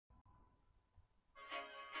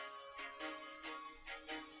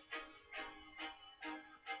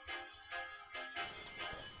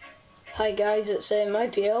Hi guys, it's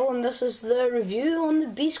MyPL and this is the review on the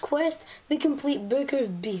Beast Quest, the complete book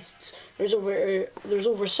of beasts. There's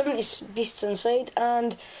over 70 beasts inside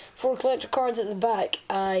and 4 collector cards at the back.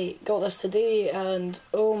 I got this today and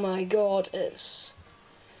oh my god, it's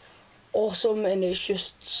awesome and it's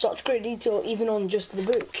just such great detail even on just the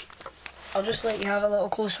book. I'll just let you have a little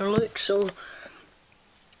closer look. So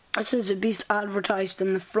this is a beast advertised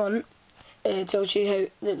in the front. It tells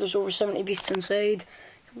you that there's over 70 beasts inside.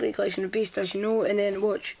 Complete collection of beasts, as you know. And then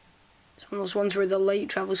watch, it's one of those ones where the light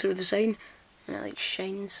travels through the sign and it like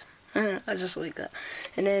shines. I just like that.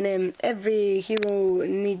 And then every hero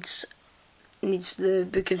needs the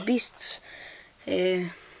Book of Beasts. So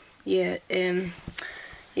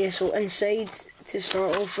inside, to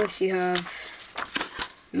start off with, you have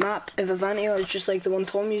map of Avantia. It's just like the one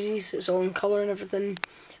Tom uses. It's all in colour and everything.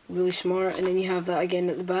 Really smart. And then you have that again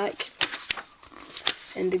at the back.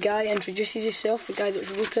 And the guy introduces himself, the guy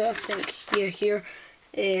that's wrote it, I think, here,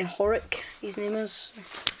 Horic, his name is.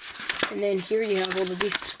 And then here you have all the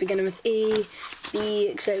beasts beginning with A, B,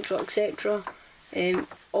 etc, etc.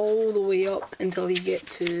 All the way up until you get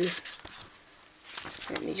to,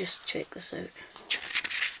 let me just check this out,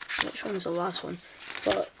 which one's the last one,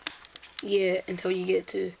 but yeah, until you get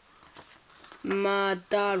to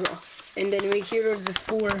Madara. And anyway, here are the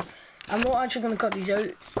 4. I'm not actually going to cut these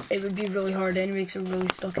out, it would be really hard anyway because they're really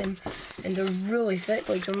stuck in, and they're really thick,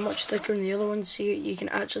 like they're much thicker than the other ones. See, you can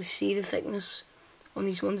actually see the thickness on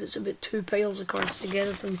these ones. It's about 2 piles of cards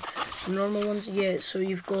together from the normal ones. Yeah, so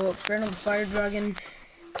you've got Infernal the Fire Dragon,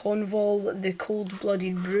 Convol the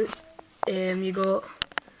Cold-Blooded Brute, you got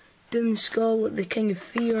Doomskull the King of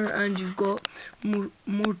Fear, and you've got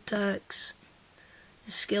Mortax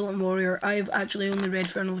the Skeleton Warrior. I've actually only read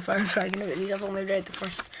Infernal the Fire Dragon out of these. I've only read the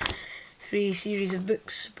first 3 series of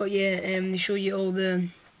books, but yeah, they show you all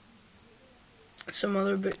some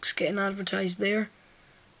other books getting advertised there,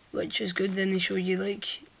 which is good. Then they show you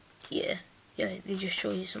like, they just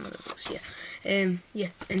show you some other books, and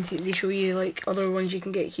they show you like other ones you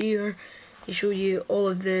can get here. They show you all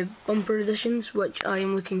of the bumper editions, which I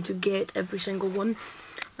am looking to get every single one,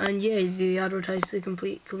 and yeah, they advertise the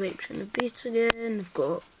complete collection of beasts again. They've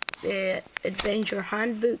got adventure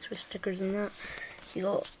handbooks with stickers and that. You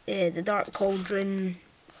got the Dark Cauldron,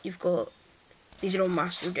 you've got, these are all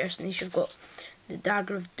Master of Destinies, you've got the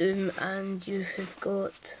Dagger of Doom, and you have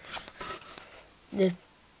got the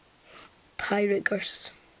Pirate Curse.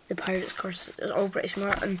 The Pirate's Curse is all pretty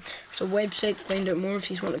smart, and there's a website to find out more if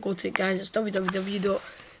you want to go to it, guys. It's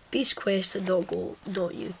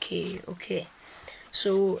www.beastquest.go.uk. Okay,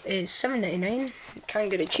 so it's $7.99. Can't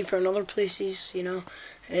get it cheaper in other places, you know.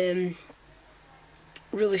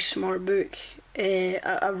 Really smart book. I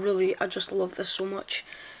just love this so much.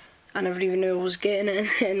 I never even knew I was getting it,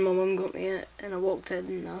 and my mum got me it, and I walked in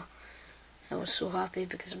and I was so happy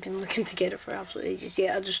because I've been looking to get it for absolute ages.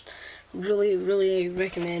 Yeah, I just really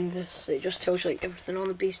recommend this. It just tells you like everything on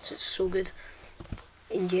the beasts. It's so good,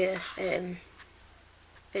 and yeah,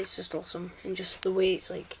 it's just awesome, and just the way it's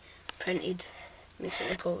like printed makes it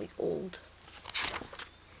look all like old.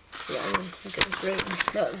 See what I mean? Look at this writing.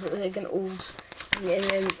 That's like an old. And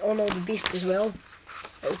then on all the beasts as well,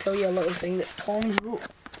 it'll tell you a little thing that Tom's wrote,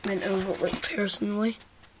 meant to wrote like personally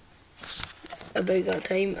about that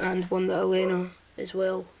time, and one that Elena as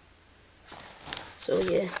well. So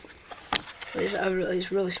yeah,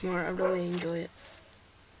 it's really smart. I really enjoy it.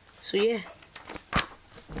 So yeah,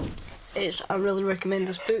 I really recommend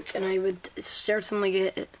this book, and I would certainly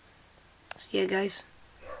get it. So yeah, guys,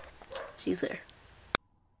 see you later.